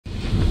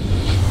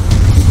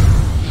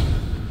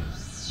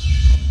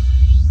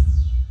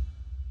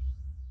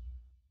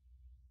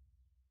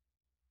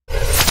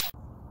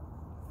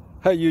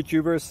Hey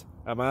YouTubers,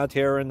 I'm out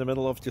here in the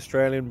middle of the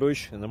Australian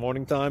bush in the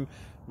morning time.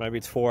 Maybe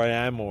it's 4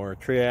 a.m. or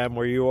 3 a.m.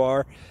 where you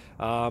are.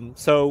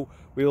 So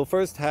we will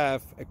first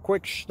have a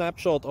quick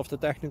snapshot of the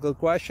technical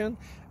question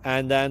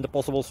and then the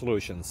possible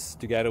solutions,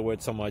 together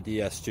with some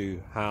ideas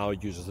to how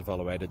users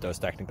evaluated those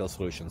technical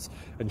solutions.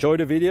 Enjoy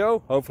the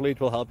video, hopefully it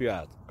will help you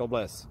out. God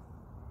bless.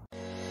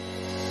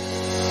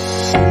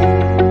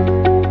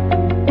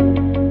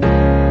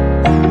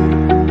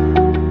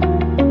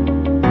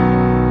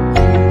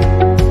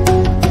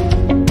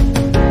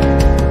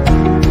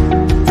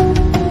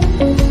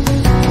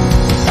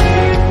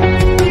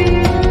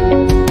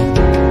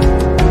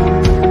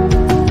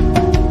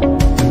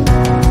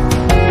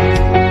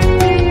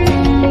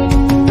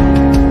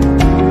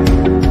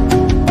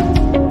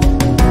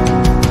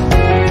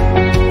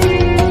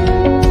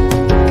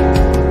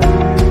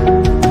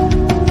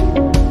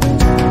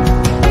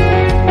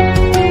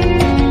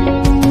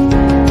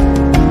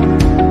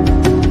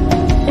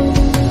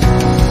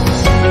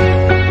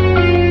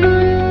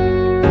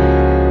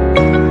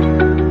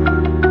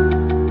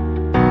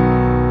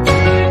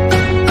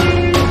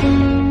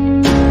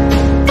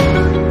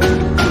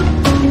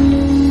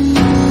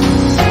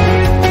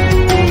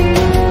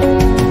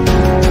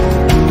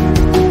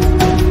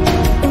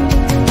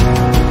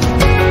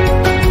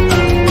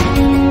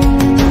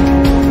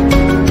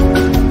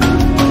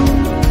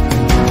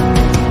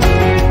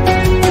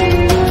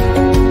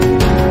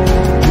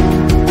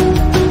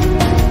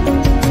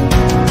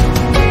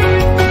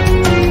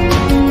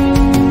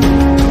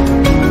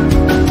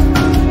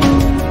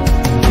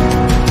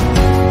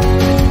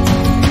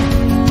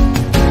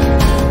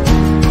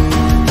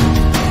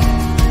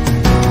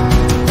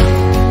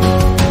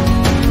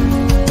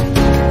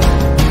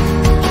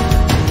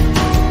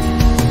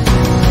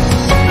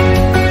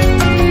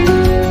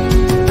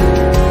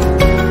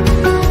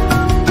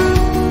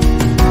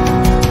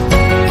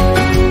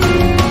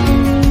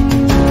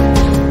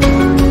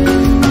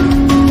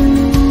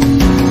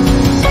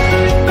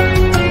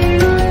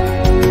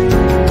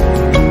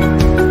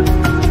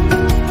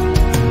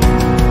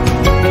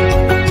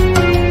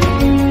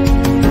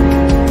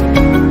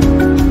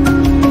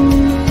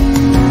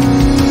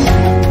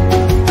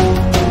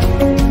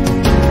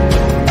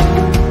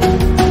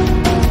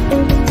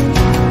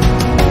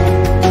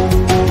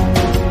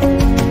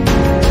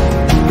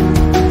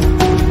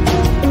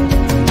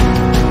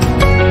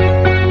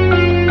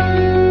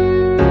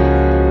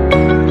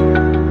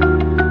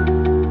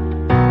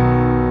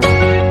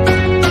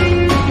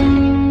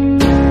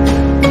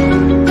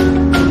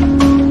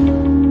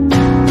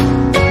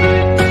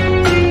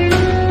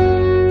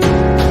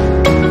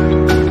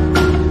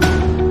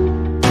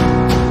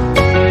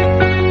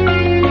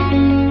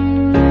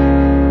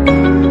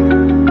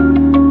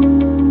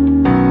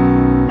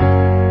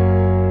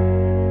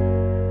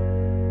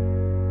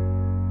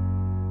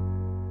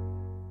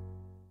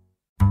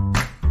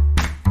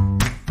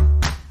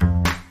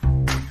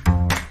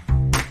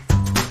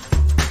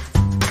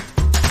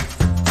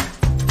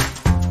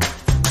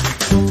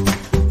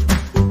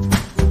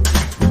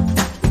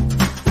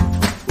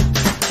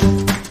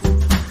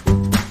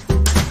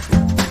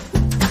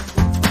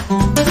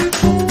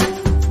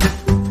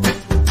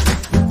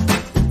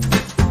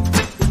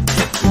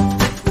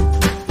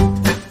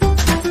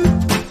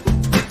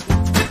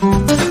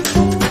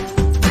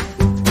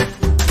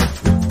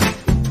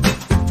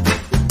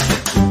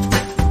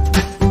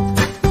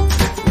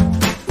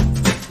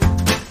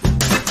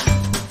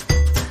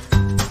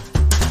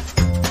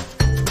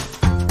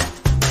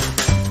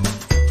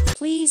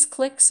 Please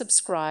click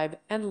subscribe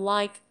and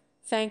like.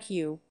 Thank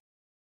you.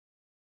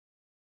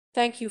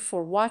 Thank you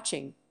for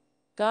watching.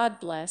 God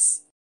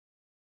bless.